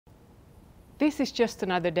This is just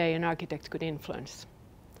another day an architect could influence.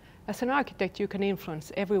 As an architect, you can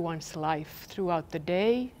influence everyone's life throughout the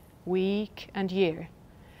day, week, and year.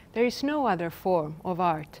 There is no other form of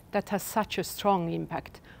art that has such a strong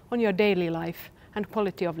impact on your daily life and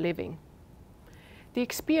quality of living. The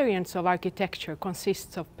experience of architecture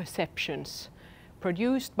consists of perceptions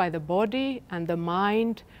produced by the body and the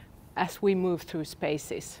mind as we move through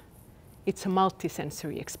spaces. It's a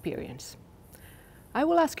multisensory experience. I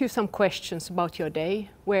will ask you some questions about your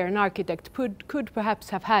day where an architect could perhaps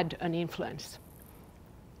have had an influence.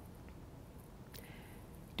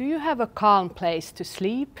 Do you have a calm place to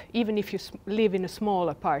sleep, even if you live in a small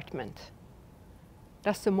apartment?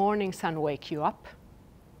 Does the morning sun wake you up?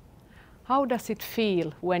 How does it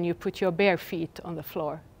feel when you put your bare feet on the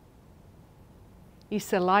floor? Is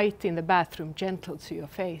the light in the bathroom gentle to your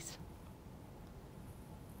face?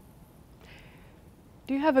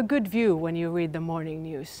 Do you have a good view when you read the morning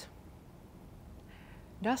news?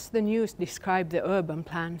 Does the news describe the urban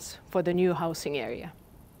plans for the new housing area?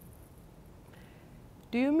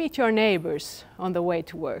 Do you meet your neighbors on the way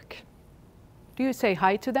to work? Do you say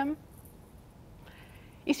hi to them?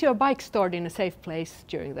 Is your bike stored in a safe place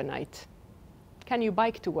during the night? Can you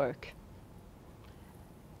bike to work?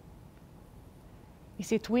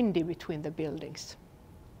 Is it windy between the buildings?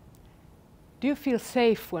 Do you feel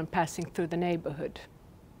safe when passing through the neighborhood?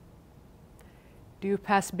 Do you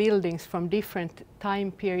pass buildings from different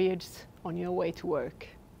time periods on your way to work?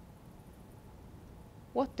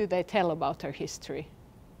 What do they tell about our history?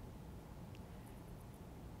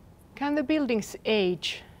 Can the buildings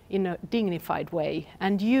age in a dignified way,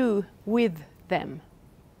 and you with them?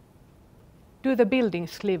 Do the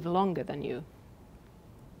buildings live longer than you?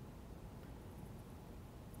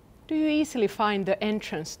 Do you easily find the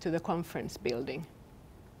entrance to the conference building?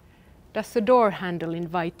 Does the door handle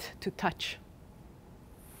invite to touch?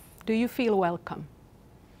 Do you feel welcome?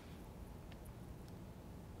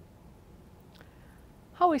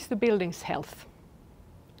 How is the building's health?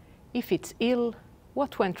 If it's ill,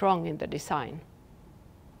 what went wrong in the design?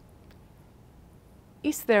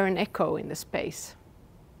 Is there an echo in the space?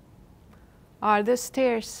 Are the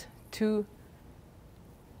stairs too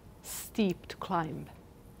steep to climb?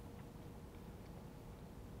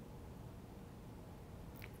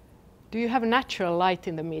 Do you have natural light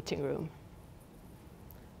in the meeting room?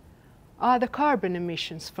 Are the carbon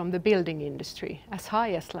emissions from the building industry as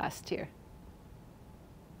high as last year?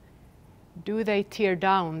 Do they tear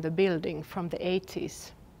down the building from the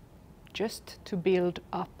 80s just to build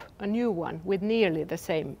up a new one with nearly the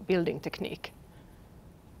same building technique?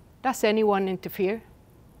 Does anyone interfere?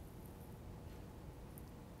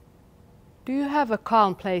 Do you have a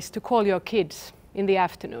calm place to call your kids in the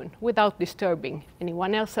afternoon without disturbing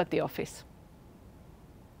anyone else at the office?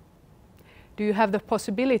 Do you have the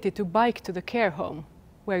possibility to bike to the care home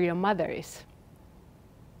where your mother is?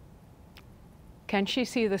 Can she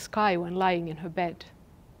see the sky when lying in her bed?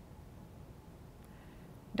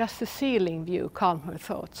 Does the ceiling view calm her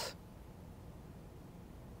thoughts?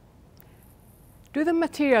 Do the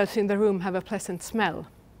materials in the room have a pleasant smell?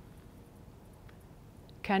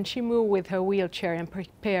 Can she move with her wheelchair and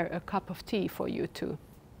prepare a cup of tea for you too?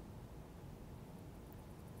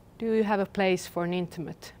 Do you have a place for an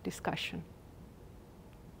intimate discussion?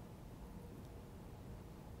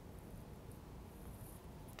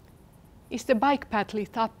 Is the bike path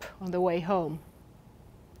lit up on the way home?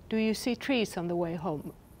 Do you see trees on the way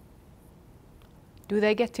home? Do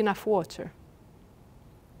they get enough water?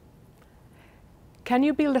 Can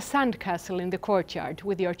you build a sandcastle in the courtyard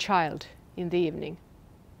with your child in the evening?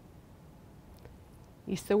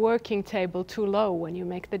 Is the working table too low when you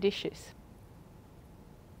make the dishes?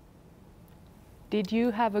 Did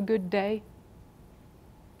you have a good day?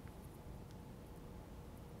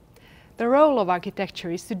 The role of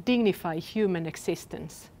architecture is to dignify human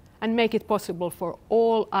existence and make it possible for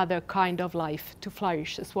all other kind of life to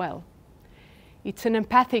flourish as well. It's an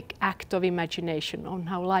empathic act of imagination on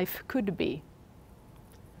how life could be.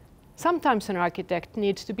 Sometimes an architect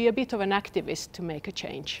needs to be a bit of an activist to make a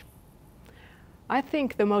change. I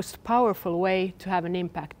think the most powerful way to have an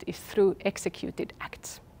impact is through executed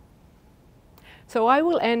acts. So I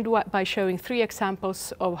will end by showing 3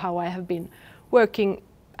 examples of how I have been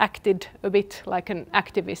acted a bit like an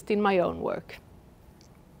activist in my own work.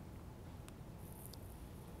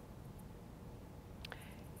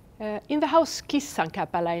 In the house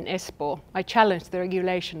Kissankapälä in Espoo, I challenged the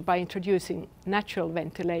regulation by introducing natural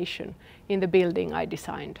ventilation in the building I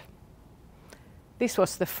designed. This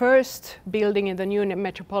was the first building in the new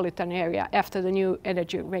metropolitan area after the new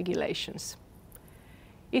energy regulations.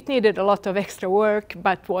 It needed a lot of extra work,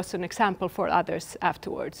 but was an example for others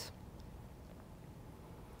afterwards.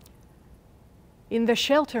 In the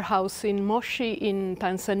shelter house in Moshi in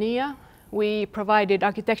Tanzania, we provided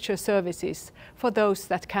architecture services for those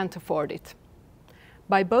that can't afford it.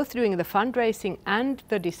 By both doing the fundraising and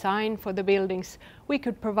the design for the buildings, we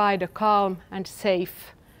could provide a calm and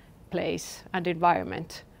safe place and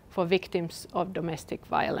environment for victims of domestic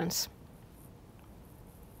violence.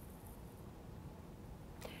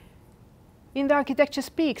 In the Architecture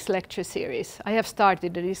Speaks lecture series, I have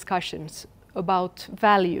started the discussions about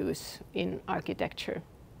values in architecture.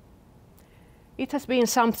 It has been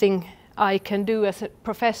something I can do as a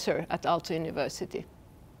professor at Aalto University.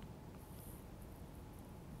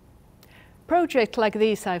 Projects like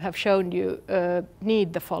these I have shown you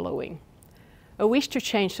need the following: a wish to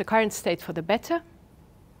change the current state for the better,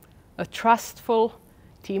 a trustful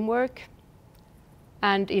teamwork,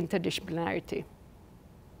 and interdisciplinarity.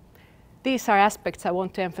 These are aspects I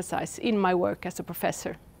want to emphasize in my work as a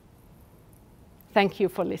professor. Thank you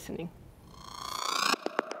for listening.